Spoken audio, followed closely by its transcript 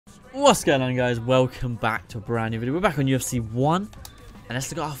What's going on, guys? Welcome back to a brand new video. We're back on UFC 1 and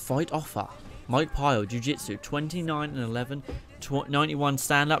let's look at our fight offer. Mike Pyle, Jiu-Jitsu, 29-11, 91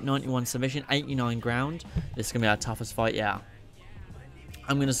 stand-up, 91 submission, 89 ground. This is going to be our toughest fight yet.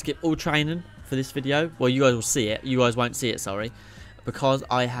 I'm going to skip all training for this video. Well, you guys will see it. You guys won't see it, sorry. Because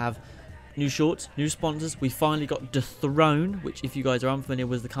I have new shorts, new sponsors. We finally got Dethrone, which, if you guys are unfamiliar,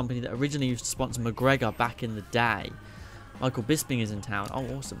 was the company that originally used to sponsor McGregor back in the day. Michael Bisping is in town. Oh,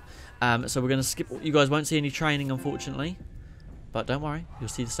 awesome. So we're going to skip. You guys won't see any training, unfortunately. But don't worry. You'll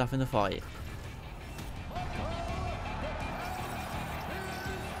see the stuff in the fight.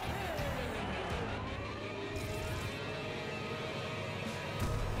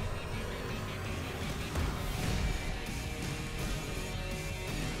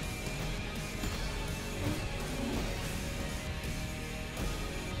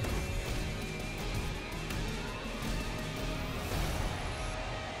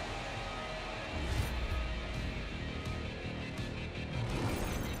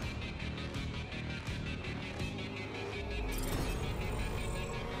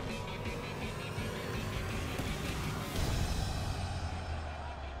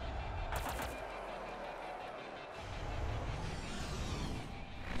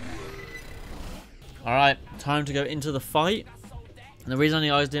 Alright, time to go into the fight. And the reason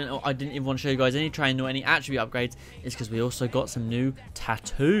I didn't even want to show you guys any training or any attribute upgrades is because we also got some new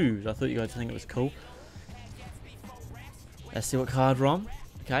tattoos. I thought you guys would think it was cool. Let's see what card we're on.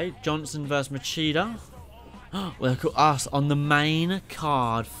 Okay, Johnson versus Machida. Well, look at us on the main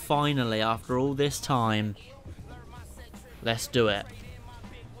card, finally, after all this time. Let's do it.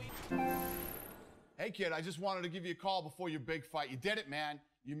 Hey, kid, I just wanted to give you a call before your big fight. You did it, man.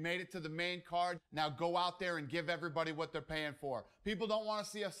 You made it to the main card. Now go out there and give everybody what they're paying for. People don't want to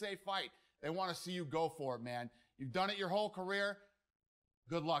see a safe fight. They want to see you go for it, man. You've done it your whole career.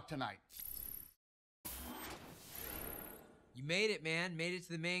 Good luck tonight. You made it, man. Made it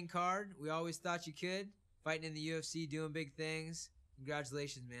to the main card. We always thought you could. Fighting in the UFC, doing big things.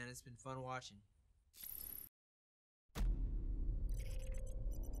 Congratulations, man. It's been fun watching.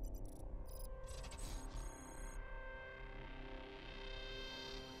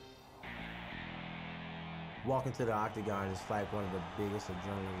 Walking to the octagon is like one of the biggest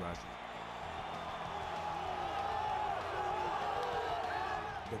adrenaline rushes.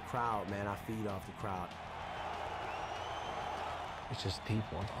 The crowd, man, I feed off the crowd. It's just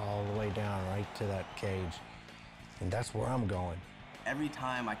people all the way down right to that cage. And that's where I'm going. Every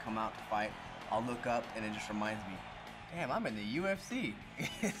time I come out to fight, I'll look up and it just reminds me, damn, I'm in the UFC.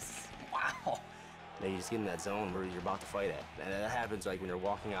 Wow. You just get in that zone where you're about to fight at. And that happens like when you're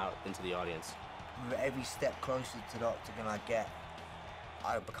walking out into the audience. With every step closer to the octagon I get,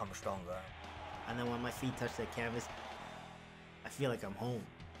 I become stronger. And then when my feet touch the canvas, I feel like I'm home.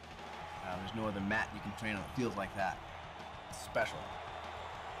 There's no other mat you can train on that feels like that. It's special.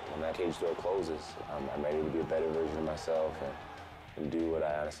 When that cage door closes, I'm ready to be a better version of myself and do what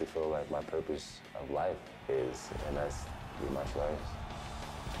I honestly feel like my purpose of life is, and that's to do martial arts.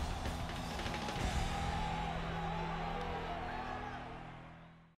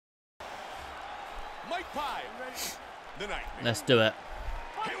 Let's do it.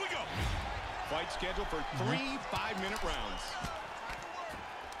 Here we go. Fight scheduled for 3 5-minute rounds.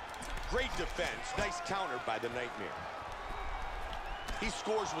 Great defense. Nice counter by the Nightmare. He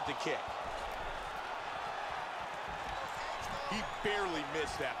scores with the kick. He barely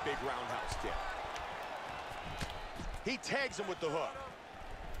missed that big roundhouse kick. He tags him with the hook.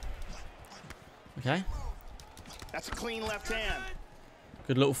 Okay. That's a clean left hand.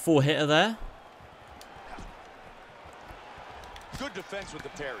 Good little four-hitter there. Good defense with the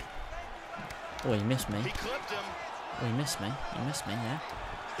parry. Oh, he missed me. He clipped him. Oh, he missed me. He missed me, yeah.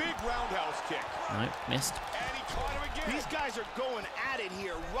 Big roundhouse kick. Nope, missed. And he caught him again. These guys are going at it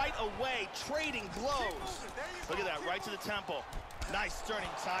here right away, trading blows. Look at that, right to the temple. Nice turning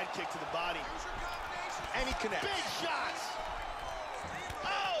side kick to the body. And he connects. Big shots.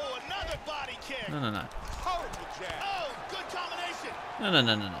 Oh, another body kick. No, no, no. Powerful jab. Oh, good combination. No, no,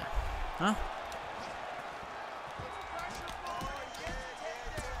 no, no, no. Huh?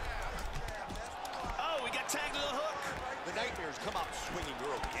 Come out swinging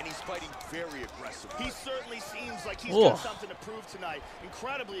early, and he's fighting very aggressive. He certainly seems like he's got something to prove tonight.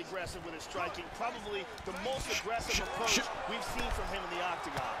 Incredibly aggressive with his striking. Probably the most aggressive approach we've seen from him in the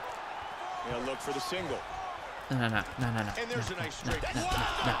octagon. He'll look for the single. No, no, no, no, no, no. And there's a nice straight. No, no, no,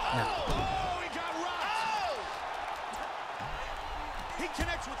 no. Oh, he got rocked. Oh! He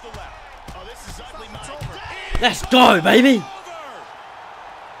connects with the left. Oh, this is ugly, Mike. Let's go, baby.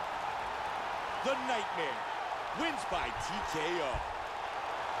 The Nightmare wins by TKO.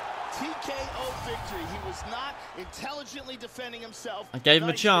 TKO victory. He was not intelligently defending himself. I gave him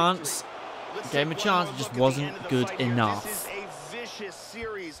a chance. Gave him a chance, it just wasn't good enough. This is a vicious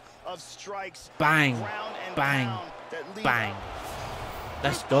series of strikes. Bang, bang, bang.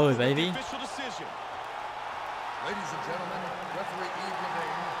 Let's go, baby. Ladies and gentlemen, referee Eve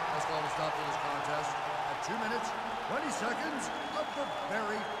has called a stop to this contest at 2 minutes, 20 seconds of the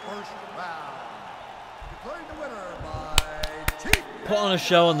very first round. Declaring the winner by Put on a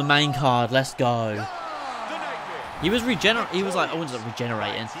show on the main card. Let's go. He was like, I wasn't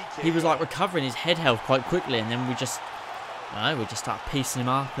regenerating. He was like recovering his head health quite quickly, and then we just started piecing him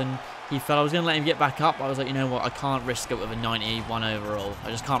up, and he fell. I was going to let him get back up, but I was like, you know what, I can't risk it with a 91 overall.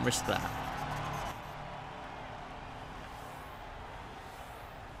 I just can't risk that.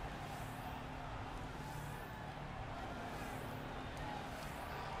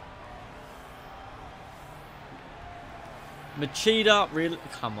 Machida, really?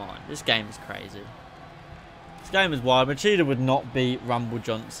 Come on, this game is crazy. This game is wild. Machida would not beat Rumble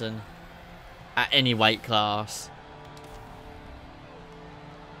Johnson at any weight class.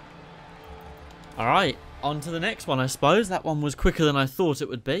 Alright, on to the next one, I suppose. That one was quicker than I thought it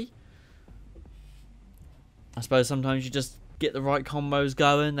would be. I suppose sometimes you just get the right combos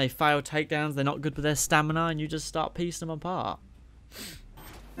going. They fail takedowns. They're not good with their stamina, and you just start piecing them apart.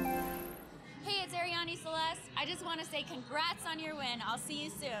 Hey, it's Ariane Celeste. I just want to say congrats on your win. I'll see you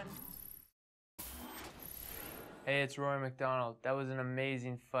soon. Hey, it's Rory MacDonald. That was an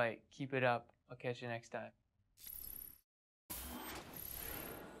amazing fight. Keep it up. I'll catch you next time.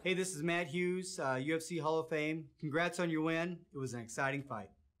 Hey, this is Matt Hughes, UFC Hall of Fame. Congrats on your win. It was an exciting fight.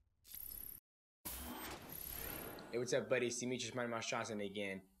 Hey, what's up, buddy? Demetrius Johnson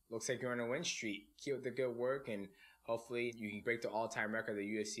again. Looks like you're on a win streak. Keep up the good work, and hopefully you can break the all-time record of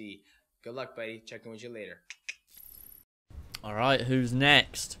the UFC. Good luck, buddy. Check in with you later. All right, who's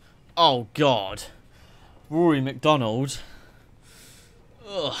next? Oh, God. Rory MacDonald.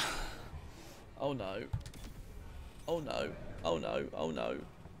 Ugh. Oh, no. Oh, no. Oh, no. Oh, no.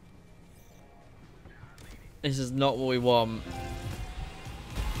 This is not what we want.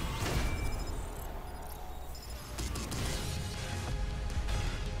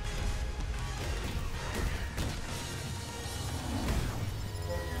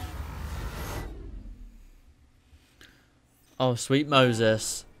 Oh, sweet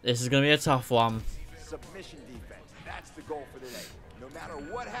Moses. This is going to be a tough one. Submission defense. That's the goal for the day. No matter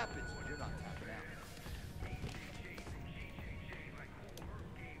what happens when you're not tapping out.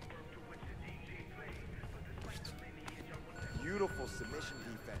 Beautiful submission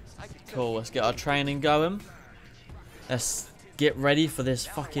defense. Cool, let's get our training going. Let's get ready for this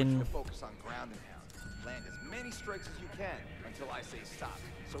fucking... Focus on ground and pound. Land as many strikes as you can until I say stop.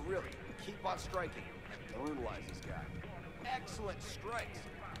 So really, keep on striking and brutalize this guy. Excellent strikes.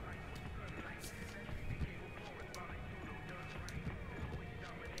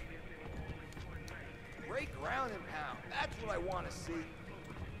 Great ground and pound. That's what I want to see.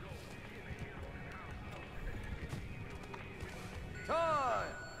 Time.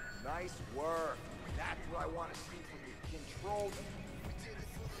 Nice work. That's what I want to see from you. Controlled.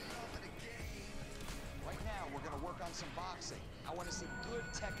 Right now, we're going to work on some boxing. I want to see good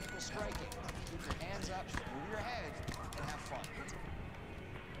technical striking. Keep your hands up, move your head, and have fun.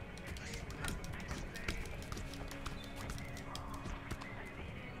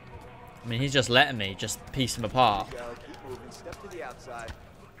 I mean, he's just letting me just piece him apart. Keep moving. Step to the outside.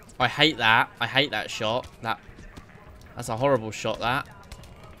 I hate that. I hate that shot. That's a horrible shot, that.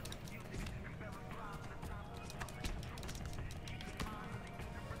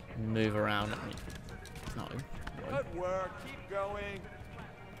 Move around. No. Good work. Keep going.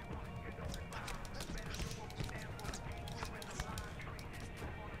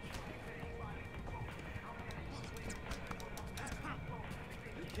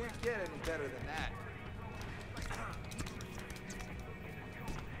 You can't get any better than that.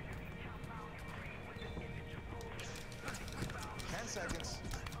 Seconds.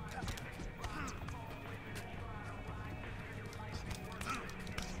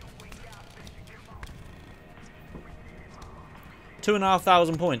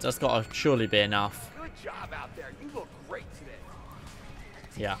 2,500 points. That's got to surely be enough. Good job out there. You look great today.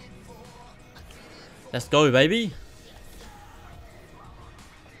 Yeah. Let's go, baby.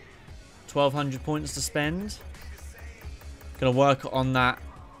 1,200 points to spend. Gonna work on that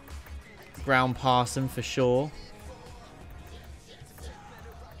ground passing for sure.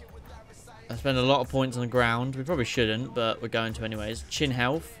 I spend a lot of points on the ground. We probably shouldn't, but we're going to anyways. Chin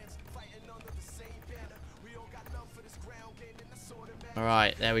health.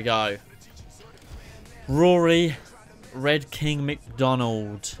 Alright, there we go. Rory Red King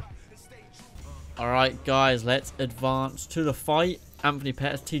MacDonald. Alright, guys, let's advance to the fight. Anthony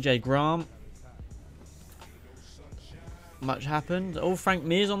Pettis, TJ Grant. Much happened. Oh, Frank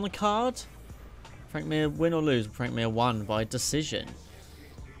Mir's on the card. Frank Mir win or lose? Frank Mir won by decision.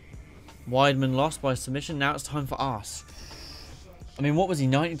 Weidman lost by submission. Now it's time for us. I mean, what was he,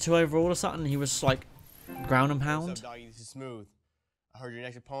 92 overall or something? He was like ground and pound. What's up, doggy? This is Smooth. I heard your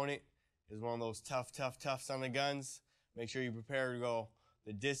next opponent is one of those tough son of guns. Make sure you prepare to go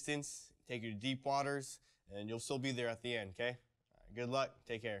the distance, take you to deep waters, and you'll still be there at the end, okay? Good luck.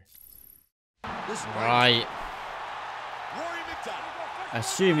 Take care. Right. I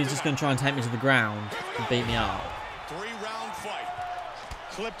assume he's just going to try and take me to the ground and beat me up. 3-round fight.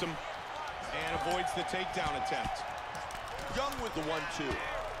 Clipped him and avoids the takedown attempt. Young with the 1-2.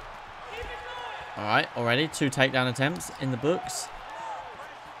 Alright, already 2 takedown attempts in the books.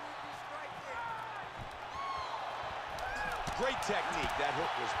 Great technique. That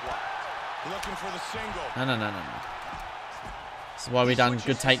hook was blocked. Looking for the single. No. This is why we done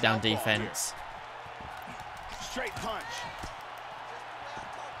good takedown defense. Straight punch.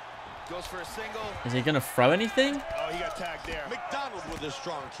 Goes for a single. Is he going to throw anything? Oh, he got tagged there. McDonald with a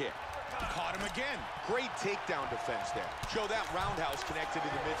strong kick. Caught him again. Great takedown defense there. Show that roundhouse connected to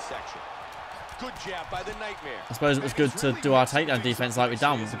the midsection. Good jab by the Nightmare. I suppose it was good to do our takedown defense like we've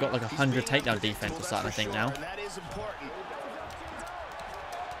done. We've got like 100 takedown defense or something, I think, now. That is important.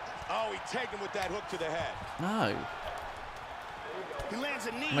 Oh, he tagged him with that hook to the head. No. He lands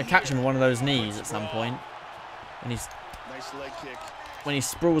a knee. I'm going to catch him with one of those knees at some point. When he's... Nice leg kick. When he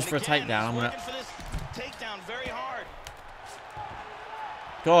sprawls for a takedown, I'm gonna. Takedown very hard.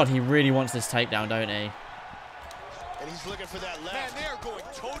 God, he really wants this takedown, don't he? And he's looking for that left. Man, they're going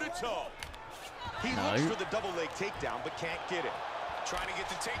toe to toe. He No. looks for the double leg takedown, but can't get it. Trying to get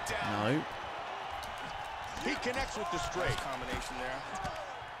the takedown. No. He connects with the straight. Nice combination there.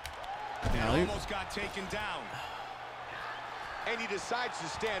 No. And almost got taken down. And he decides to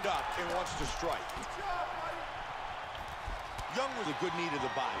stand up and wants to strike. Young with a good knee to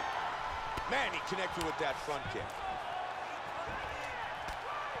the body. Man, he connected with that front kick.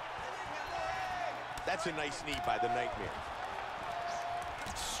 That's a nice knee by the Nightmare.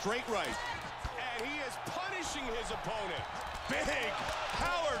 Straight right. And he is punishing his opponent. Big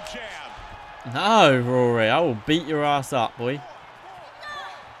power jab. No, Rory. I will beat your ass up, boy.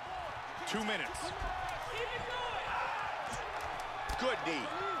 2 minutes. Good knee.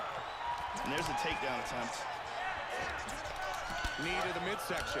 And there's a takedown attempt. Knee to the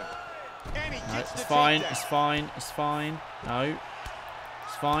midsection. And he No, gets it's the fine. takedown. It's fine. It's fine. No.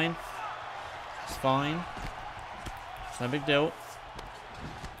 It's fine. It's fine. It's no big deal.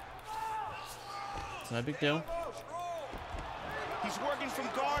 It's no big deal. He's working from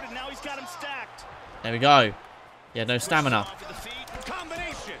guard, and now he's got him stacked. There we go. He had no stamina.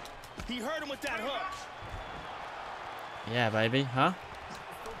 Combination. He hurt him with that hook. Yeah, baby. Huh?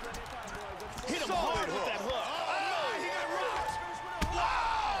 Hit him hard with that hook.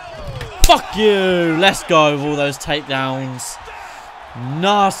 Fuck you! Let's go with all those takedowns.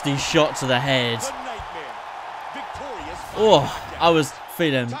 Nasty shot to the head. Oh, I was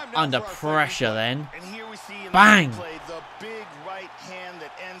feeling under pressure then. And here we see in Bang! the play the big right hand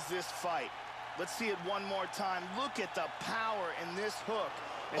that ends this fight. Let's see it one more time. Look at the power in this hook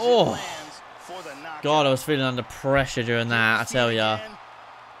as it Oh. lands for the knockout. God, I was feeling under pressure during that, I tell ya.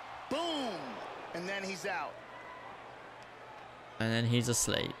 Boom! And then he's out. And then he's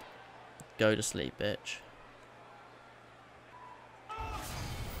asleep. Go to sleep, bitch.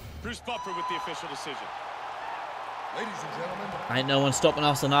 Bruce Buffer with the official decision. Ladies and gentlemen. Ain't no one stopping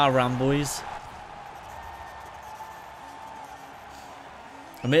us on our run, boys.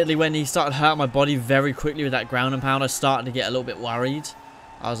 Admittedly, when he started hurting my body very quickly with that ground and pound, I started to get a little bit worried.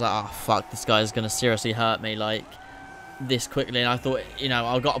 I was like, oh, fuck, this guy's going to seriously hurt me, like, this quickly. And I thought, you know,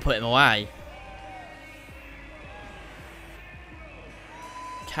 I've got to put him away.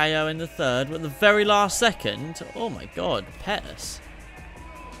 KO in the third, but the very last second, oh my god, Pettis.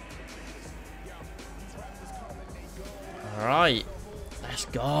 Alright, let's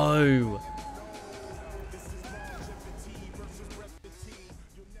go.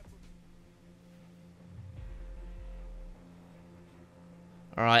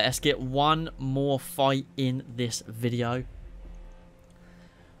 Alright, let's get one more fight in this video.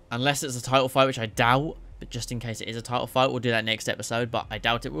 Unless it's a title fight, which I doubt. But just in case it is a title fight, we'll do that next episode. But I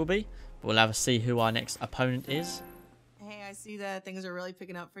doubt it will be. But we'll have to see who our next opponent is. Hey, I see that things are really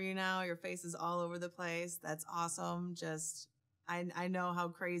picking up for you now. Your face is all over the place. That's awesome. Just, I know how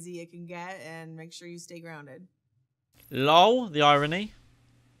crazy it can get. And make sure you stay grounded. Lol, the irony.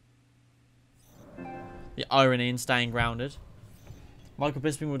 The irony in staying grounded. Michael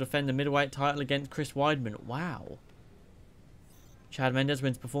Bisping will defend the middleweight title against Chris Weidman. Wow. Chad Mendes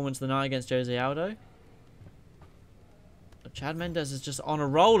wins performance of the night against Jose Aldo. Chad Mendes is just on a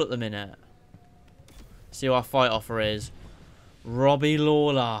roll at the minute. See what our fight offer is. Robbie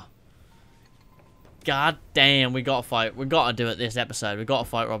Lawler. God damn, we gotta fight. We gotta do it this episode. We gotta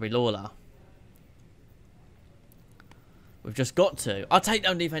fight Robbie Lawler. We've just got to. Our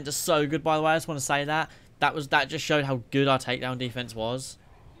takedown defense is so good, by the way. I just want to say that. That just showed how good our takedown defense was.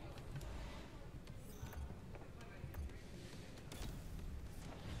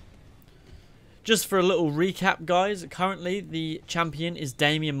 Just for a little recap, guys. Currently, the champion is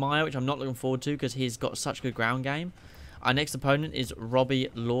Damian Maia, which I'm not looking forward to because he's got such good ground game. Our next opponent is Robbie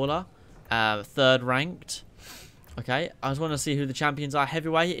Lawler, 3rd ranked. Okay, I just want to see who the champions are.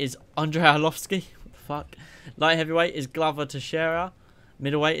 Heavyweight is Andrei Arlovsky. What the fuck? Light heavyweight is Glover Teixeira.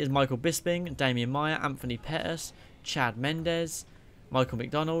 Middleweight is Michael Bisping, Damian Maia, Anthony Pettis, Chad Mendes, Michael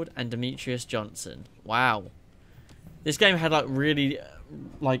McDonald, and Demetrius Johnson. Wow. This game had like really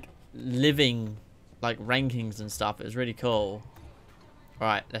like living like rankings and stuff. It was really cool.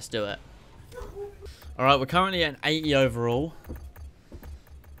 Alright, let's do it. Alright, we're currently at an 80 overall.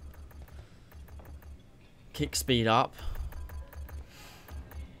 Kick speed up.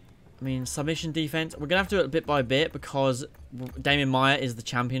 I mean, submission defense. We're going to have to do it bit by bit because Damian Maia is the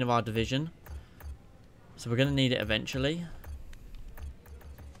champion of our division. So we're going to need it eventually.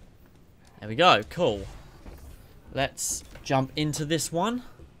 There we go. Cool. Let's jump into this one.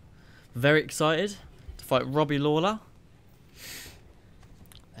 Very excited to fight Robbie Lawler.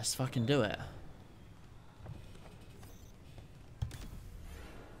 Let's fucking do it.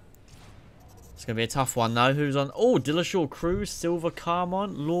 It's going to be a tough one, though. Who's on? Oh, Dillashaw Cruz, Silva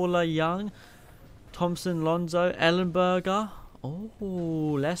Carmon, Lawler Young, Thompson Lonzo, Ellenberger.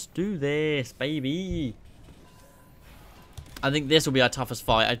 Oh, let's do this, baby. I think this will be our toughest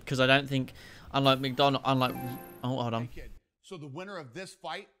fight because I don't think, unlike McDonald, oh, hold on. So the winner of this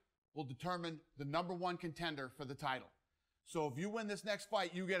fight will determine the #1 contender for the title. So if you win this next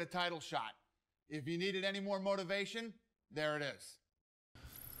fight, you get a title shot. If you needed any more motivation, there it is.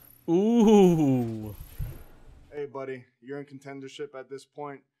 Ooh. Hey, buddy, you're in contendership at this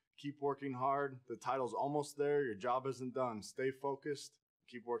point. Keep working hard. The title's almost there. Your job isn't done. Stay focused.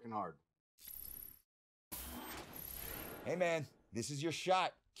 Keep working hard. Hey, man, this is your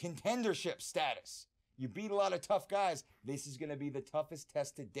shot. Contendership status. You beat a lot of tough guys. This is going to be the toughest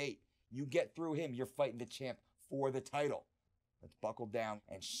test to date. You get through him, you're fighting the champ for the title. Let's buckle down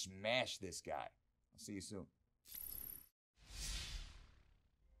and smash this guy. I'll see you soon.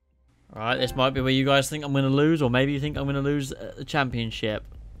 Alright, this might be where you guys think I'm going to lose, or maybe you think I'm going to lose the championship.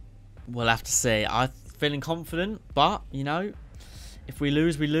 We'll have to see. I'm feeling confident, but, you know, if we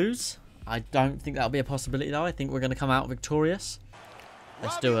lose, we lose. I don't think that'll be a possibility, though. I think we're going to come out victorious.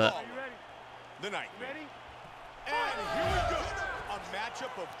 Let's do it. The night. Ready? And here we go. A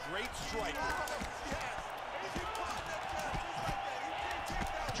matchup of great strikers.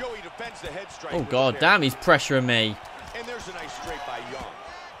 Joey defends the head strike. Oh, God damn, he's pressuring me. And there's a nice straight by Young.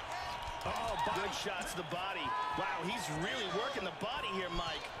 Oh, good shot to the body. Wow, he's really working the body here,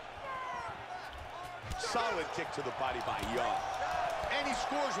 Mike. Solid kick to the body by Young. And he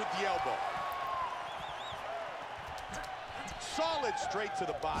scores with the elbow. Solid straight to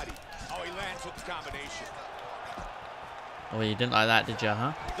the body. Oh, he lands with the combination. Oh, you didn't like that, did you,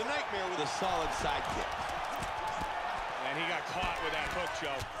 huh? The Nightmare with a solid side kick. And he got caught with that hook,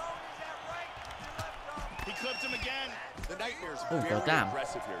 Joe. He clipped him again. The Nightmare's very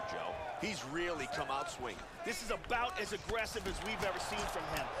aggressive here, Joe. He's really come out swinging. This is about as aggressive as we've ever seen from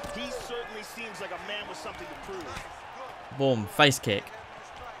him. He certainly seems like a man with something to prove. Boom, face kick.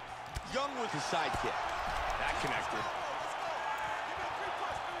 Young with the side kick. That connected.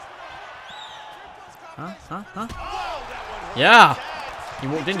 Huh? Yeah. He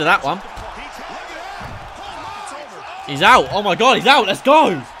walked into that one. He's out. Oh my God, he's out. Let's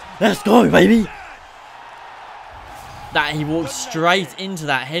go. Let's go, baby. That he walked straight into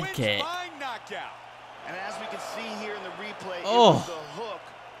that head kick. And as we can see here in the replay, it oh. was the hook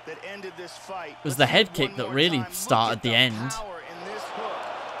that ended this fight. It was the head kick that really started the end.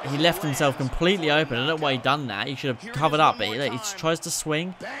 He left himself completely open. I don't know why he done that. He should have covered up, but he tries to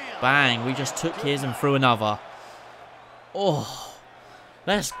swing. Bang. We just took his and threw another. Oh.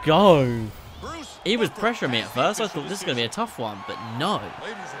 Let's go. He was pressuring me at first. I thought this is going to be a tough one, but no.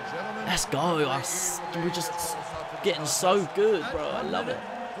 Let's go. We're just getting so good, bro. I love it.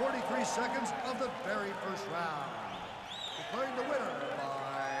 43 seconds of the very first round. Declaring the winner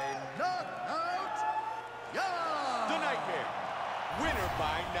by knockout, Young. The Nightmare. Winner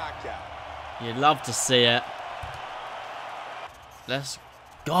by knockout. You'd love to see it. Let's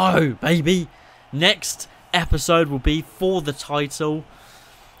go, baby. Next episode will be for the title.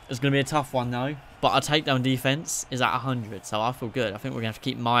 It's going to be a tough one, though. But our takedown defense is at 100, so I feel good. I think we're going to have to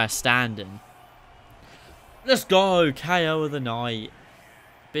keep Maya standing. Let's go. KO of the night.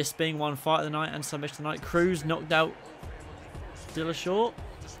 Bisping won fight of the night and submission of the night. Cruz knocked out Dillashaw.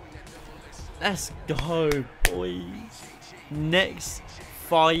 Let's go, boys. Next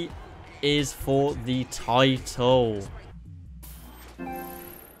fight is for the title.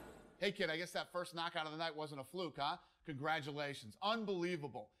 Hey, kid, I guess that first knockout of the night wasn't a fluke, huh? Congratulations.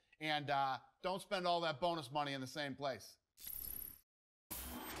 Unbelievable. And don't spend all that bonus money in the same place.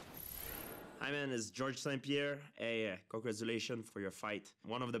 Hi, man. It's George St. Pierre. Hey, congratulations for your fight.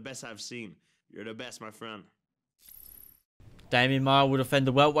 One of the best I've seen. You're the best, my friend. Damian Maia will defend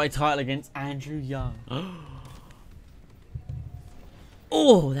the welterweight title against Andrew Young.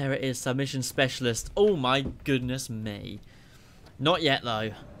 Oh, there it is. Submission specialist. Oh, my goodness me. Not yet,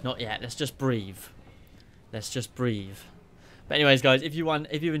 though. Not yet. Let's just breathe. Let's just breathe. But anyways, guys, if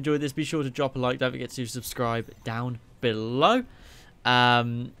you've enjoyed this, be sure to drop a like. Don't forget to subscribe down below.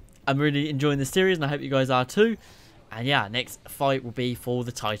 I'm really enjoying this series, and I hope you guys are too. And yeah, next fight will be for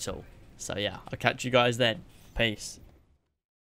the title. So yeah, I'll catch you guys then. Peace.